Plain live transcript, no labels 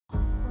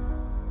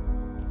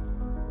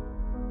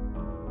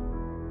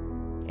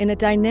In a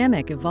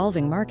dynamic,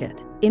 evolving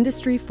market,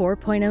 Industry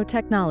 4.0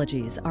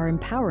 technologies are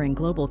empowering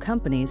global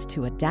companies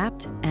to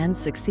adapt and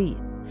succeed.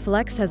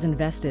 Flex has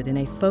invested in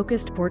a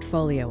focused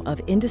portfolio of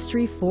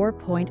Industry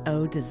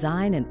 4.0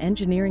 design and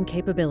engineering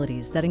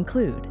capabilities that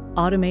include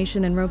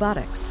automation and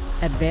robotics,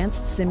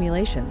 advanced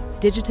simulation,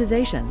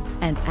 digitization,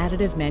 and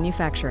additive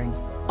manufacturing.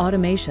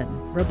 Automation,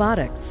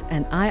 robotics,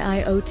 and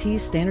IIoT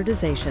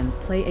standardization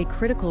play a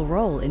critical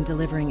role in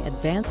delivering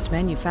advanced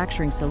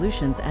manufacturing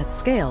solutions at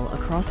scale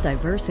across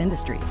diverse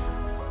industries.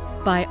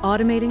 By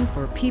automating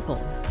for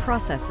people,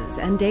 processes,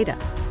 and data,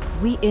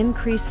 we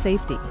increase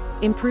safety,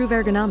 improve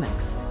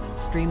ergonomics,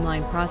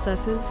 streamline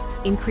processes,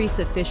 increase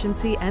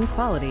efficiency and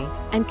quality,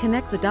 and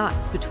connect the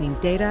dots between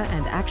data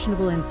and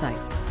actionable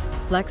insights.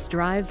 Flex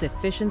drives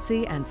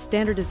efficiency and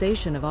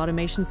standardization of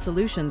automation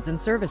solutions and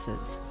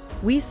services.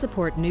 We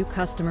support new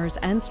customers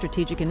and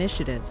strategic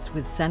initiatives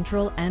with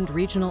central and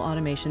regional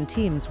automation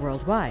teams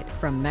worldwide,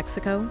 from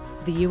Mexico,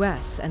 the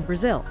US, and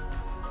Brazil,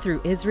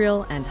 through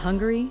Israel and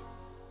Hungary,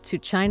 to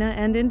China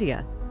and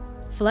India.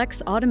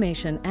 Flex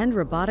automation and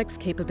robotics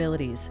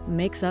capabilities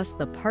makes us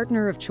the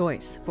partner of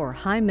choice for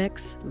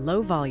high-mix,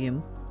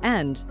 low-volume,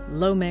 and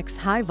low-mix,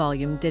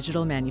 high-volume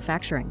digital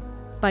manufacturing.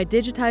 By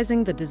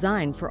digitizing the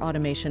design for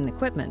automation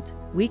equipment,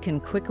 we can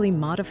quickly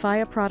modify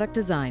a product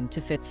design to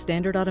fit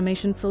standard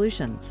automation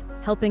solutions,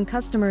 helping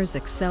customers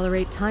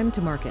accelerate time to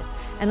market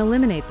and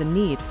eliminate the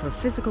need for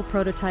physical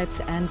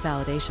prototypes and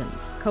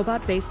validations.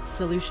 Cobot-based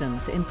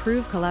solutions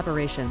improve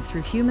collaboration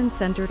through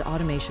human-centered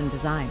automation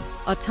design.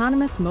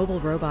 Autonomous mobile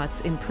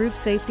robots improve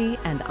safety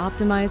and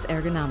optimize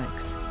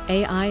ergonomics.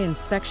 AI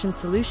inspection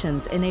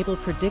solutions enable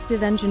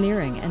predictive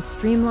engineering and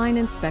streamline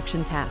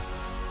inspection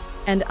tasks.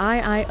 And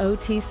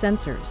IIoT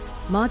sensors,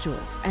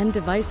 modules, and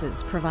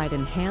devices provide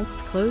enhanced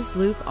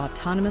closed-loop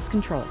autonomous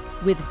control.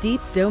 With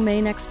deep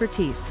domain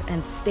expertise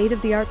and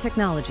state-of-the-art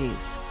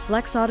technologies,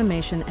 Flex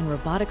Automation and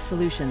Robotic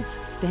Solutions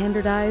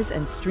standardize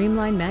and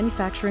streamline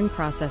manufacturing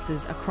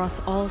processes across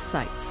all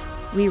sites.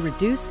 We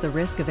reduce the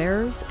risk of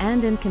errors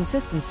and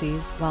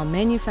inconsistencies while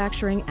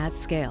manufacturing at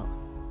scale.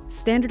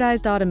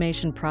 Standardized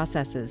automation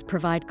processes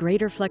provide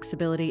greater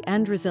flexibility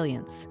and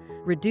resilience,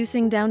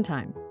 reducing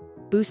downtime,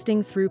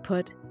 boosting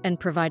throughput, and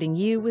providing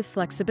you with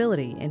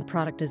flexibility in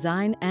product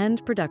design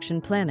and production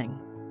planning.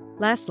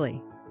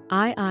 Lastly,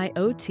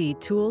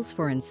 IIoT tools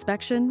for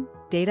inspection,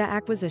 data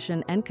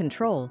acquisition, and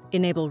control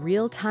enable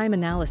real-time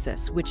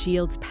analysis, which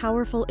yields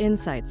powerful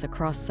insights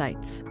across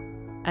sites.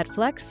 At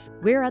Flex,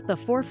 we're at the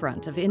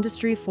forefront of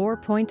Industry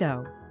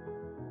 4.0,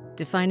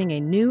 defining a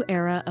new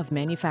era of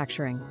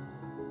manufacturing.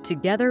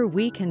 Together,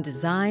 we can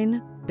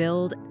design,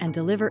 build, and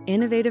deliver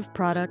innovative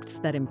products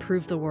that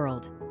improve the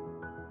world.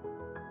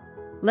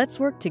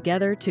 Let's work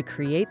together to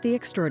create the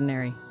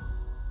extraordinary.